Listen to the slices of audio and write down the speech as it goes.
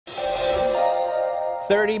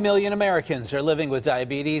30 million Americans are living with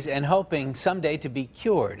diabetes and hoping someday to be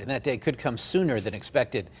cured, and that day could come sooner than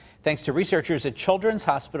expected, thanks to researchers at Children's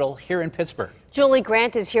Hospital here in Pittsburgh. Julie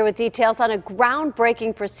Grant is here with details on a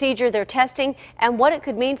groundbreaking procedure they're testing and what it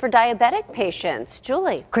could mean for diabetic patients.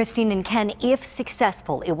 Julie. Christine and Ken, if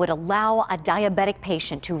successful, it would allow a diabetic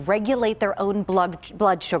patient to regulate their own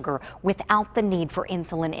blood sugar without the need for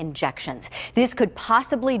insulin injections. This could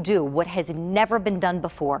possibly do what has never been done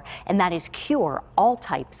before, and that is cure all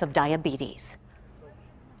types of diabetes.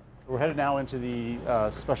 We're headed now into the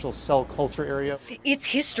special cell culture area. It's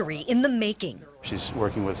history in the making. She's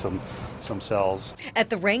working with some cells. At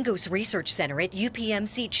the Rangos Research Center at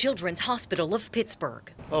UPMC Children's Hospital of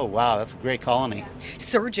Pittsburgh. Oh, wow, that's a great colony.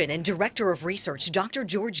 Surgeon and Director of Research Dr.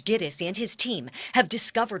 George Giddis and his team have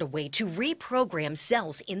discovered a way to reprogram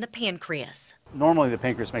cells in the pancreas. Normally the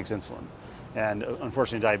pancreas makes insulin, and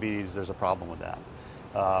unfortunately diabetes, there's a problem with that.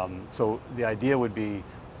 So the idea would be,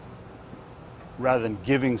 rather than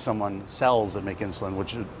giving someone cells that make insulin,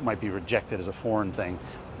 which might be rejected as a foreign thing,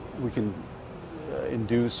 we can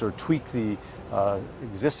induce or tweak the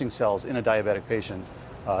existing cells in a diabetic patient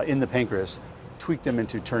in the pancreas, tweak them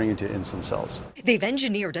into turning into insulin cells. They've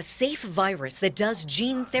engineered a safe virus that does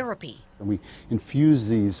gene therapy. And we infuse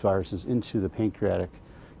these viruses into the pancreatic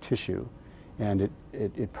tissue, and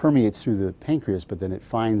it permeates through the pancreas, but then it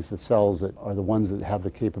finds the cells that are the ones that have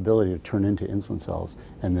the capability to turn into insulin cells,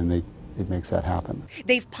 and then it makes that happen.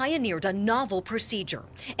 They've pioneered a novel procedure,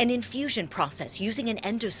 an infusion process using an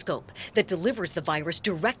endoscope that delivers the virus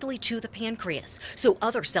directly to the pancreas, so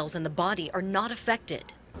other cells in the body are not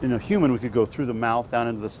affected. In a human, we could go through the mouth down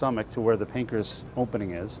into the stomach to where the pancreas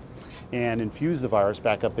opening is and infuse the virus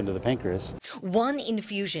back up into the pancreas. One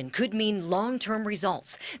infusion could mean long-term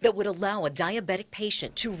results that would allow a diabetic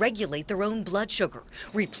patient to regulate their own blood sugar,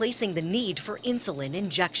 replacing the need for insulin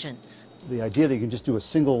injections. The idea that you can just do a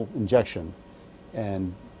single injection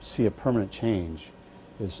and see a permanent change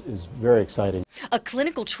is very exciting. A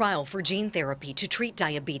clinical trial for gene therapy to treat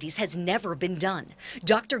diabetes has never been done.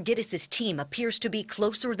 Dr. Giddis' team appears to be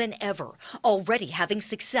closer than ever, already having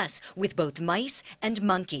success with both mice and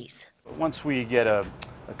monkeys. Once we get a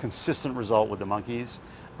consistent result with the monkeys,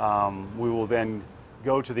 we will then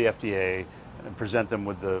go to the FDA and present them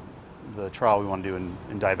with the trial we want to do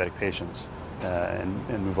in diabetic patients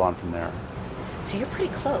and move on from there. So you're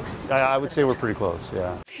pretty close. I would say we're pretty close,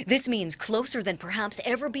 yeah. This means closer than perhaps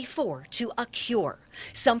ever before to a cure,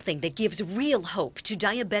 something that gives real hope to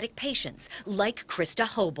diabetic patients like Krista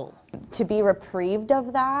Hobel. To be reprieved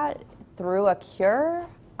of that through a cure,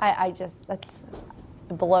 it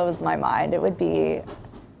blows my mind. It would be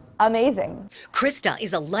amazing. Krista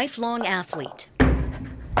is a lifelong athlete.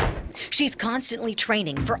 She's constantly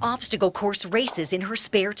training for obstacle course races in her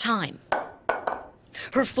spare time.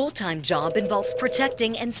 Her full-time job involves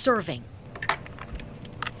protecting and serving.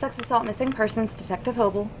 Sex assault missing persons, Detective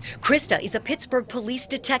Hobel. Krista is a Pittsburgh police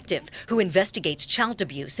detective who investigates child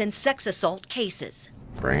abuse and sex assault cases.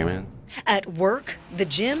 Bring him in. At work, the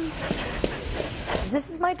gym, This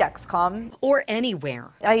is my Dexcom. or anywhere.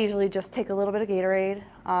 I usually just take a little bit of Gatorade,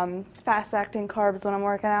 fast-acting carbs when I'm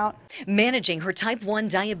working out. Managing her type 1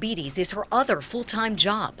 diabetes is her other full-time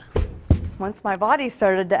job. Once my body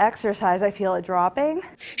started to exercise, I feel it dropping.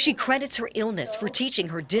 She credits her illness for teaching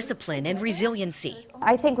her discipline and resiliency.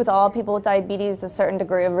 I think with all people with diabetes, a certain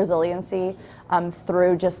degree of resiliency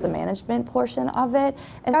through just the management portion of it.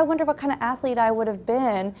 And I wonder what kind of athlete I would have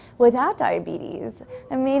been without diabetes.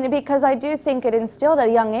 I mean, because I do think it instilled at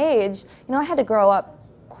a young age, I had to grow up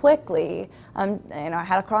quickly. I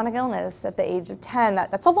had a chronic illness at the age of 10.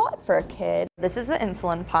 That's a lot for a kid. This is the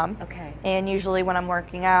insulin pump. Okay. And usually when I'm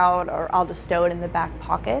working out, or I'll just stow it in the back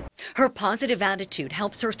pocket. Her positive attitude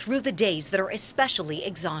helps her through the days that are especially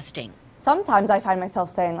exhausting. Sometimes I find myself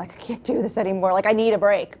saying, I can't do this anymore, I need a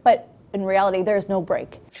break. But in reality, there's no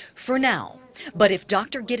break. For now. But if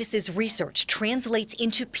Dr. Giddis' research translates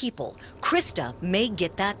into people, Krista may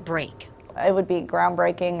get that break. It would be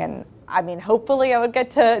groundbreaking, and hopefully I would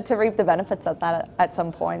get to reap the benefits of that at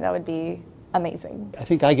some point. That would be amazing. I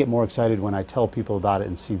think I get more excited when I tell people about it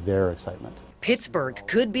and see their excitement. Pittsburgh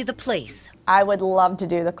could be the place. I would love to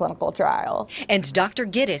do the clinical trial. And Dr.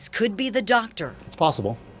 Giddis could be the doctor. It's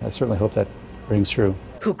possible. I certainly hope that rings true.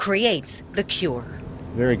 Who creates the cure.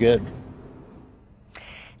 Very good.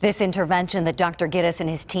 This intervention that Dr. Giddis and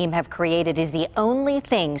his team have created is the only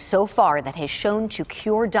thing so far that has shown to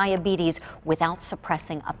cure diabetes without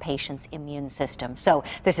suppressing a patient's immune system. So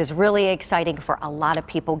this is really exciting for a lot of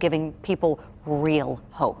people, giving people real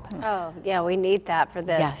hope. Oh, yeah, we need that for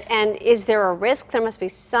this. Yes. And is there a risk? There must be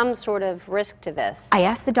some sort of risk to this. I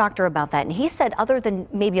asked the doctor about that, and he said other than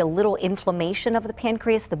maybe a little inflammation of the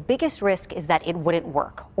pancreas, the biggest risk is that it wouldn't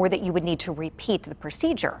work or that you would need to repeat the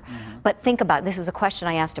procedure. But think about it. This was a question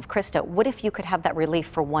I asked of Krista. What if you could have that relief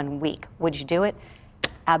for 1 week? Would you do it?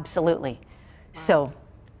 Absolutely. So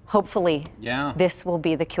hopefully this will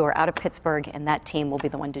be the cure out of Pittsburgh, and that team will be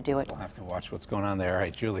the one to do it. We'll have to watch what's going on there. All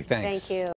right, Julie, thanks. Thank you.